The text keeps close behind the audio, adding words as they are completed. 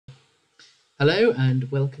Hello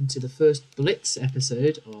and welcome to the first Blitz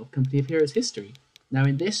episode of Company of Heroes history. Now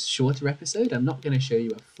in this shorter episode I'm not going to show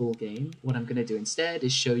you a full game. What I'm going to do instead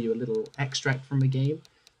is show you a little extract from the game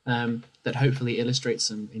that hopefully illustrates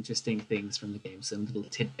some interesting things from the game, some little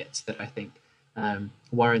tidbits that I think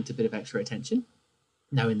warrant a bit of extra attention.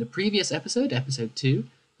 Now in the previous episode, episode 2,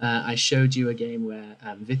 I showed you a game where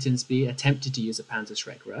Wittensby attempted to use a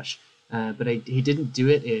Panzerschrecks rush, but he didn't do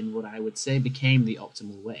it in what I would say became the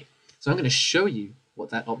optimal way. So I'm going to show you what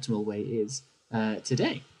that optimal way is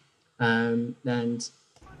today. And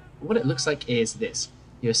what it looks like is this.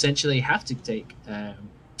 You essentially have to take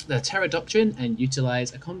the Terror Doctrine and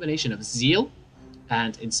utilize a combination of Zeal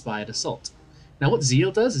and Inspired Assault. Now what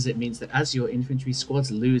Zeal does is it means that as your infantry squads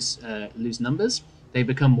lose numbers, they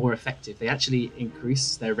become more effective. They actually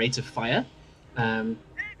increase their rate of fire, their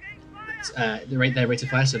rate of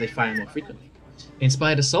fire, so they fire more frequently.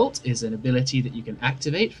 Inspired Assault is an ability that you can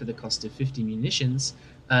activate for the cost of 50 munitions,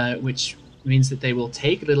 which means that they will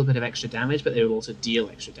take a little bit of extra damage, but they will also deal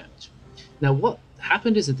extra damage. Now what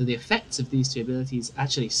happened is that the effects of these two abilities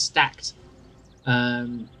actually stacked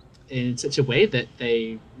in such a way that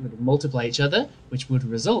they would multiply each other, which would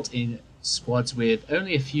result in squads with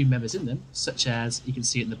only a few members in them, such as, you can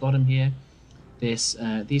see at the bottom here, these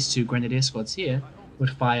two Grenadier squads here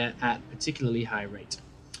would fire at a particularly high rate.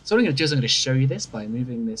 So what I'm going to do is I'm going to show you this by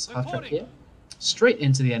moving this half-track here straight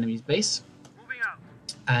into the enemy's base,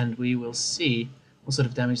 and we will see what sort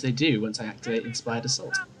of damage they do once I activate Inspired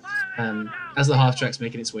Assault. As the half-track's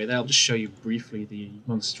making its way there, I'll just show you briefly the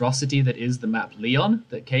monstrosity that is the map Leon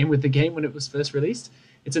that came with the game when it was first released.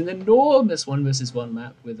 It's an enormous 1 versus 1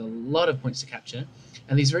 map with a lot of points to capture,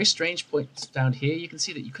 and these very strange points down here you can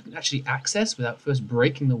see that you couldn't actually access without first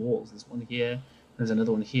breaking the walls. There's one here, there's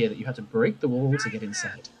another one here that you had to break the wall to get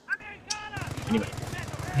inside. Anyway,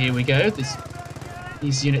 here we go.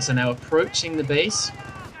 These units are now approaching the base.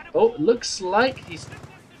 Oh, looks like he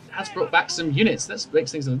has brought back some units. That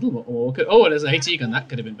makes things a little more awkward. Oh, and there's an AT gun. That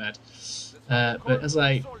could have been bad. But as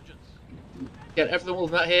I get everything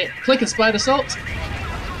all out here, click Inspired Assault.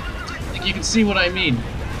 I think you can see what I mean.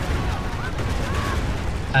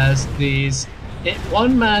 As these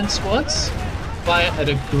one-man squads fire at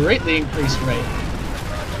a greatly increased rate.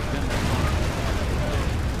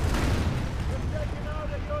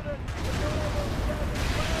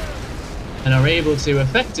 And are able to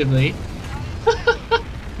effectively,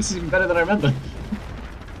 this is even better than I remember,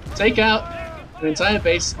 take out an entire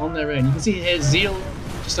base on their own. You can see here Zeal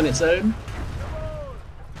just on its own.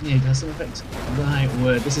 Yeah, it has some effect. My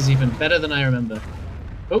word, this is even better than I remember.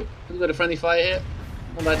 Oh, a little bit of friendly fire here.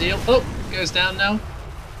 Not ideal. Oh, it goes down now.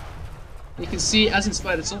 You can see as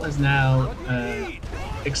Inspired Assault has now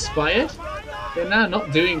expired. They're now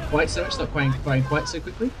not doing quite so much, not firing quite so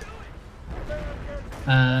quickly.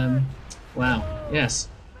 Wow, yes.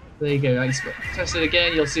 There you go. I test it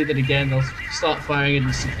again, you'll see that again, they'll start firing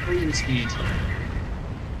at supreme speed.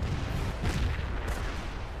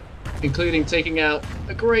 Including taking out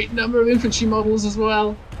a great number of infantry models as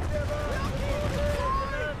well.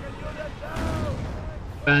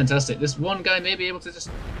 Fantastic. This one guy may be able to just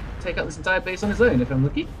take out this entire base on his own if I'm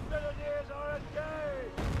lucky.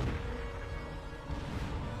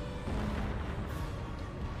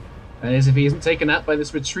 That is if he isn't taken out by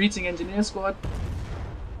this retreating engineer squad.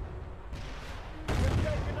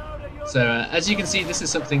 So as you can see, this is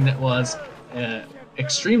something that was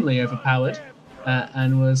extremely overpowered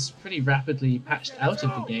and was pretty rapidly patched out of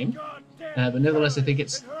the game. But nevertheless, I think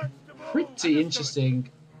it's a pretty interesting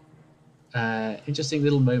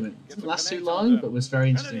little moment. It didn't last too long, but was very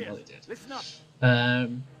interesting while it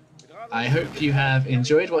did. I hope you have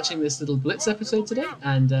enjoyed watching this little Blitz episode today,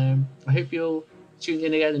 and I hope you'll tune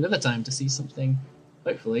in again another time to see something,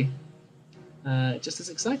 hopefully, just as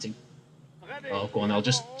exciting. Oh, go on, I'll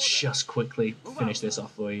just quickly finish this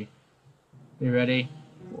off for you. You ready?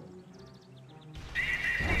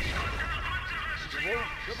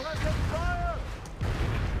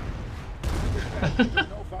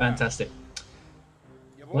 Fantastic.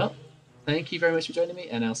 Well, thank you very much for joining me,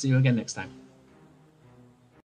 and I'll see you again next time.